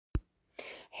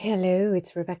Hello,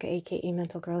 it's Rebecca, aka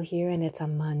Mental Girl here, and it's a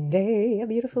Monday, a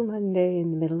beautiful Monday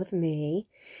in the middle of May,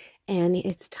 and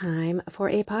it's time for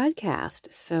a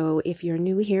podcast. So if you're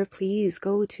new here, please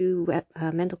go to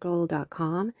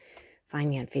mentalgirl.com, find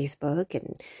me on Facebook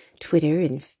and Twitter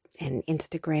and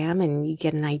Instagram, and you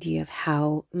get an idea of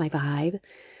how my vibe.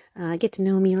 Get to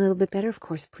know me a little bit better. Of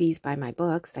course, please buy my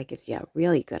books. That gives you a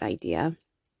really good idea.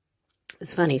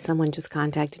 It's funny, someone just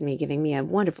contacted me giving me a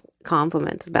wonderful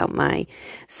compliment about my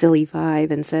silly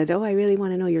vibe and said, "Oh, I really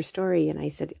want to know your story." And I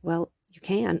said, "Well, you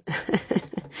can.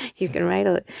 You can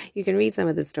you can read some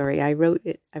of the story. I wrote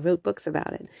it. I wrote books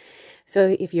about it.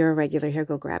 So if you're a regular here,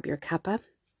 go grab your cuppa.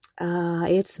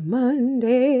 It's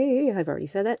Monday. I've already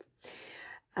said that.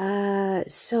 A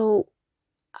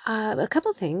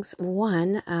couple things.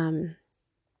 One,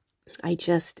 I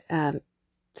just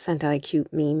sent out a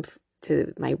cute meme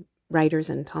to my writers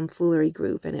and tomfoolery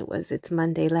group, and it's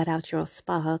Monday, let out your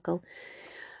sparkle.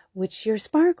 What's your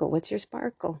sparkle? What's your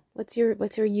sparkle? What's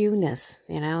your you-ness?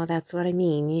 That's what I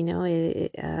mean.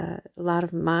 A lot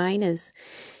of mine is,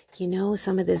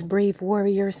 some of this brave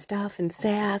warrior stuff and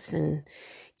sass and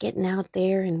getting out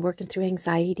there and working through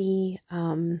anxiety.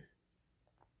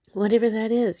 Whatever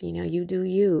that is, you do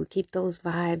you. Keep those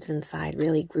vibes inside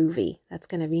really groovy. That's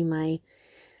going to be my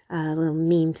little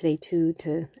meme today too,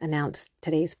 to announce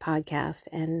today's podcast.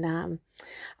 And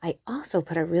I also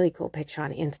put a really cool picture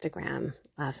on Instagram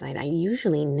last night. I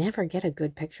usually never get a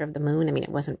good picture of the moon. I mean, it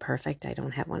wasn't perfect. I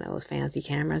don't have one of those fancy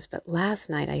cameras, but last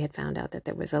night I had found out that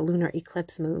there was a lunar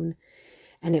eclipse moon,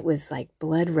 and it was like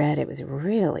blood red. It was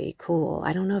really cool.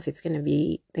 I don't know if it's going to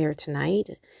be there tonight,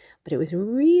 but it was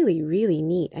really, really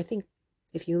neat. I think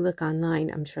if you look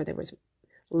online, I'm sure there was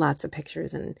lots of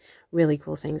pictures and really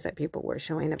cool things that people were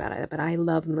showing about it. But I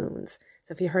love moons.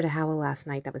 So if you heard a howl last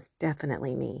night, that was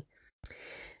definitely me.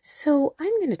 So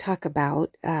I'm going to talk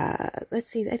about,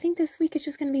 let's see, I think this week is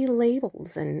just going to be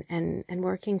labels and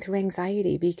working through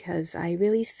anxiety, because I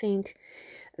really think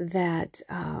that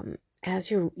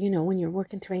as when you're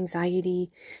working through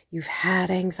anxiety, you've had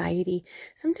anxiety,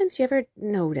 sometimes you ever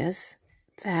notice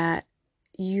that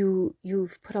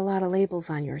you've put a lot of labels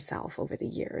on yourself over the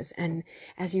years, and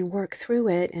as you work through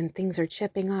it and things are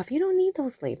chipping off, you don't need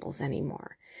those labels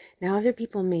anymore. Now other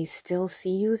people may still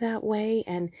see you that way,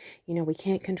 and we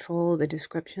can't control the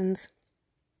descriptions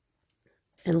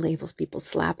and labels people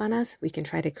slap on us. We can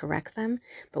try to correct them,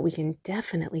 but we can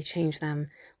definitely change them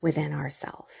within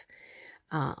ourselves.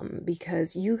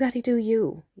 Because you got to do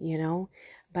you.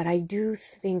 But I do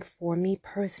think for me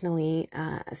personally,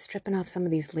 stripping off some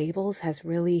of these labels has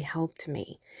really helped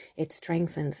me. It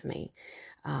strengthens me.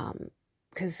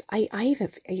 Because I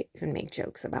even make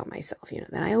jokes about myself,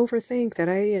 that I overthink,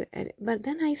 but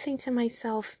then I think to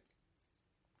myself,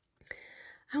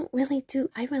 I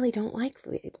really don't like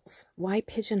labels. Why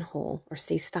pigeonhole or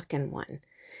stay stuck in one?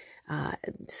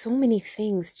 So many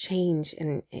things change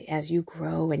as you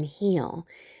grow and heal.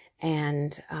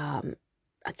 And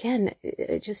again,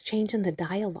 just changing the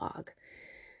dialogue.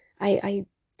 I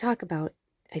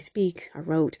speak or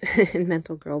wrote in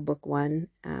Mental Girl Book 1.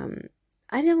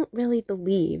 I don't really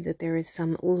believe that there is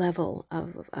some level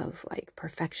of like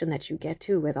perfection that you get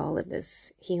to with all of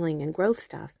this healing and growth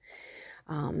stuff.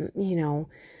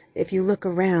 If you look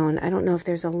around, I don't know if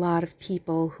there's a lot of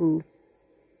people who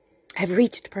have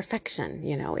reached perfection.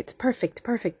 It's perfect,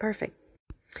 perfect, perfect.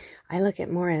 I look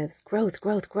at more as growth,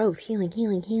 growth, growth, healing,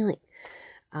 healing, healing.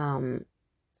 And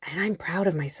I'm proud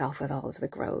of myself with all of the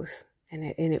growth. And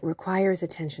it requires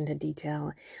attention to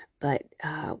detail, but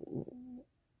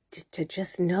to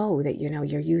just know that,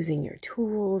 you're using your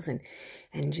tools and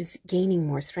just gaining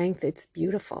more strength, it's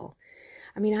beautiful.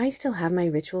 I mean, I still have my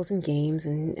rituals and games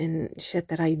and shit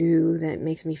that I do that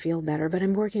makes me feel better, but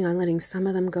I'm working on letting some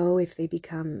of them go if they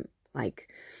become like,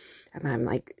 I'm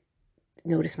like,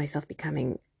 notice myself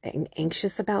becoming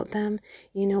anxious about them,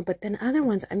 but then other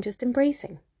ones I'm just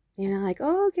embracing, like,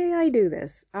 oh, okay, I do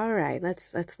this. All right,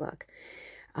 let's look.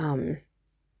 I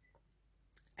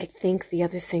think the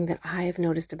other thing that I've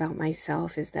noticed about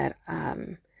myself is that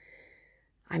I'm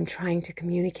trying to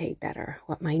communicate better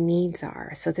what my needs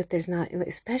are, so that there's not,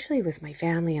 especially with my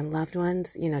family and loved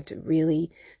ones,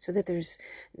 so that there's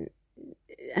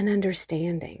an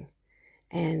understanding.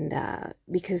 And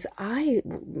because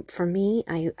for me,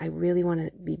 I really want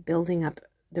to be building up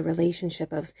the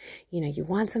relationship of, you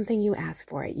want something, you ask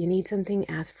for it. You need something,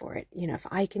 ask for it. If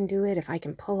I can do it, if I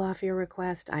can pull off your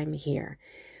request, I'm here.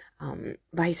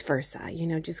 Vice versa,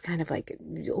 just kind of like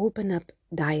open up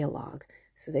dialogue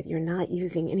so that you're not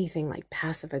using anything like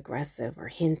passive aggressive or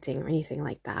hinting or anything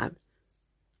like that.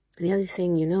 The other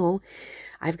thing,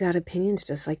 I've got opinions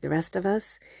just like the rest of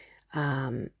us.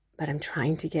 But but I'm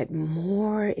trying to get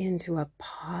more into a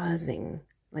pausing,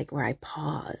 like where I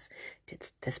pause. Did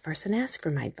this person ask for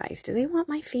my advice? Do they want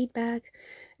my feedback?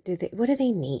 What do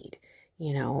they need?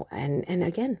 And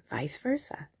again, vice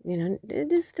versa,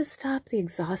 just to stop the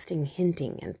exhausting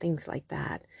hinting and things like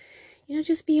that.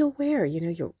 Just be aware,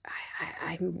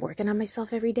 I'm working on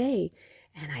myself every day,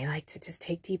 and I like to just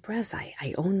take deep breaths.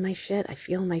 I own my shit. I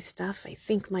feel my stuff. I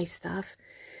think my stuff.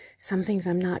 Some things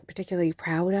I'm not particularly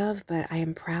proud of, but I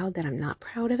am proud that I'm not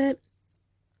proud of it,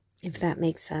 if that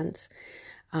makes sense.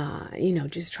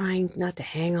 Just trying not to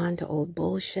hang on to old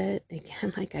bullshit.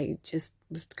 Again, like I just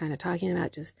was kind of talking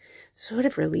about, just sort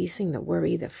of releasing the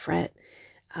worry, the fret,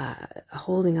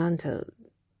 holding on to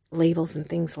labels and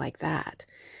things like that.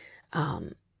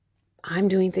 I'm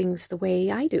doing things the way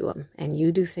I do them, and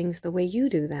you do things the way you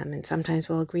do them, and sometimes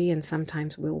we'll agree and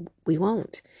sometimes we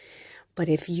won't. But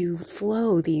if you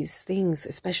flow these things,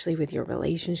 especially with your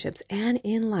relationships and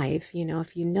in life,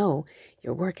 if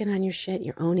you're working on your shit,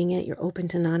 you're owning it, you're open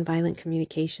to nonviolent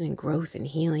communication and growth and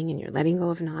healing, and you're letting go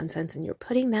of nonsense, and you're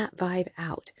putting that vibe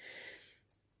out,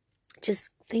 just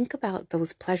think about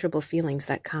those pleasurable feelings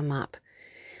that come up,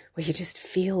 where you just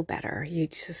feel better. You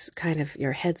just kind of,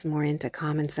 your head's more into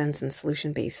common sense and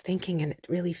solution-based thinking, and it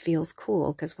really feels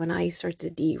cool, because when I start to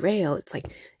derail, it's like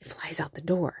it flies out the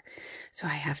door. So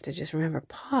I have to just remember,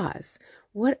 pause.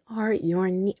 What are your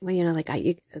needs? Well,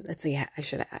 let's say I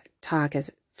should talk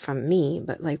as from me,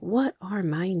 but like, what are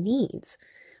my needs?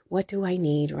 What do I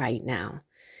need right now?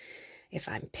 If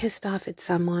I'm pissed off at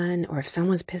someone, or if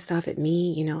someone's pissed off at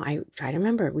me, I try to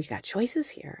remember, we got choices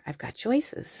here. I've got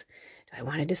choices. Do I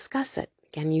want to discuss it?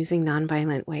 Again, using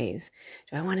nonviolent ways.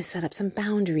 Do I want to set up some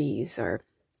boundaries, or,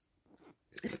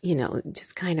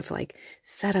 just kind of like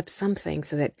set up something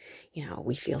so that,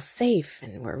 we feel safe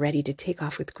and we're ready to take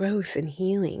off with growth and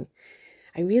healing.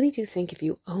 I really do think if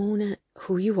you own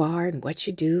who you are and what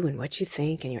you do and what you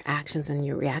think and your actions and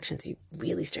your reactions, you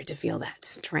really start to feel that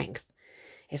strength.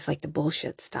 It's like the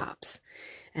bullshit stops.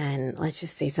 And let's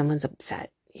just say someone's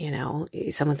upset,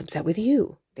 someone's upset with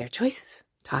you, their choices,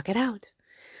 talk it out.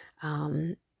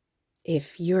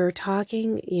 If you're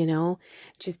talking,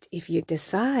 just if you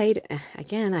decide,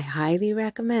 again, I highly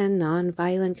recommend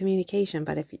nonviolent communication,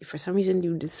 but if for some reason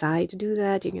you decide to do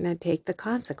that, you're going to take the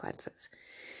consequences.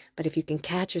 But if you can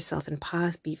catch yourself and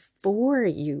pause before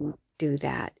you do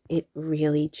that, it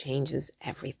really changes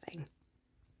everything.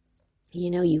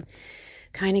 You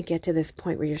kind of get to this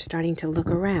point where you're starting to look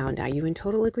around. Are you in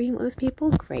total agreement with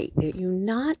people? Great. Are you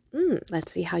not?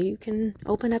 Let's see how you can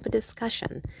open up a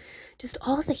discussion. Just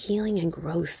all the healing and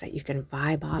growth that you can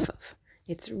vibe off of.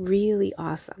 It's really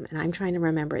awesome. And I'm trying to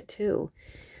remember it too.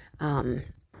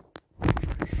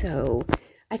 So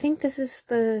I think this is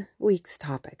the week's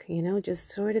topic, just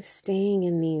sort of staying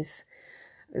in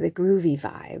the groovy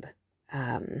vibe.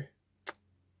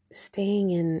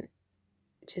 Staying in,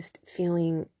 just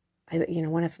feeling,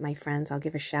 one of my friends, I'll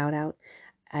give a shout out.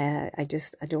 I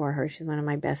just adore her. She's one of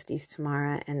my besties,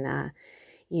 Tamara. And,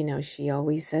 she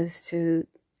always says to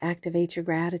activate your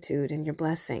gratitude and your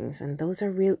blessings. And those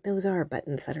are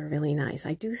buttons that are really nice.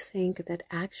 I do think that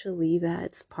actually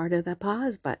that's part of the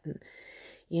pause button.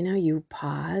 You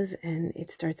pause and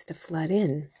it starts to flood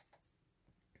in.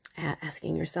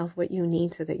 Asking yourself what you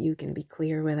need so that you can be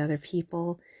clear with other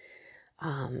people.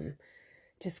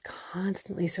 Just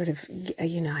constantly sort of,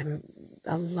 I'm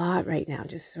a lot right now,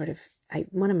 just sort of,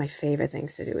 one of my favorite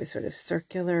things to do is sort of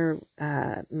circular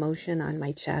motion on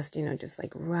my chest, just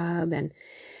like rub and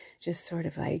just sort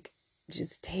of like,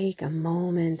 just take a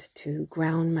moment to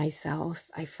ground myself.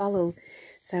 I follow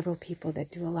several people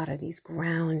that do a lot of these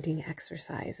grounding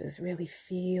exercises. Really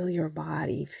feel your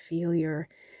body, feel your,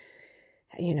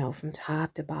 from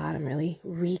top to bottom, really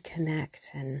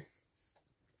reconnect and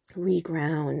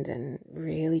reground, and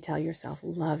really tell yourself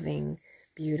loving,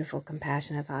 beautiful,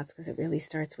 compassionate thoughts, because it really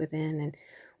starts within. And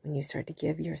when you start to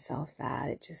give yourself that,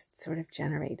 it just sort of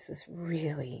generates this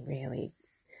really, really,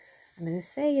 I'm going to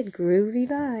say it, groovy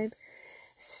vibe.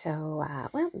 So,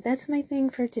 that's my thing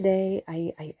for today.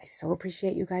 I so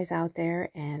appreciate you guys out there,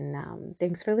 and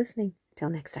thanks for listening. Till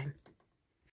next time.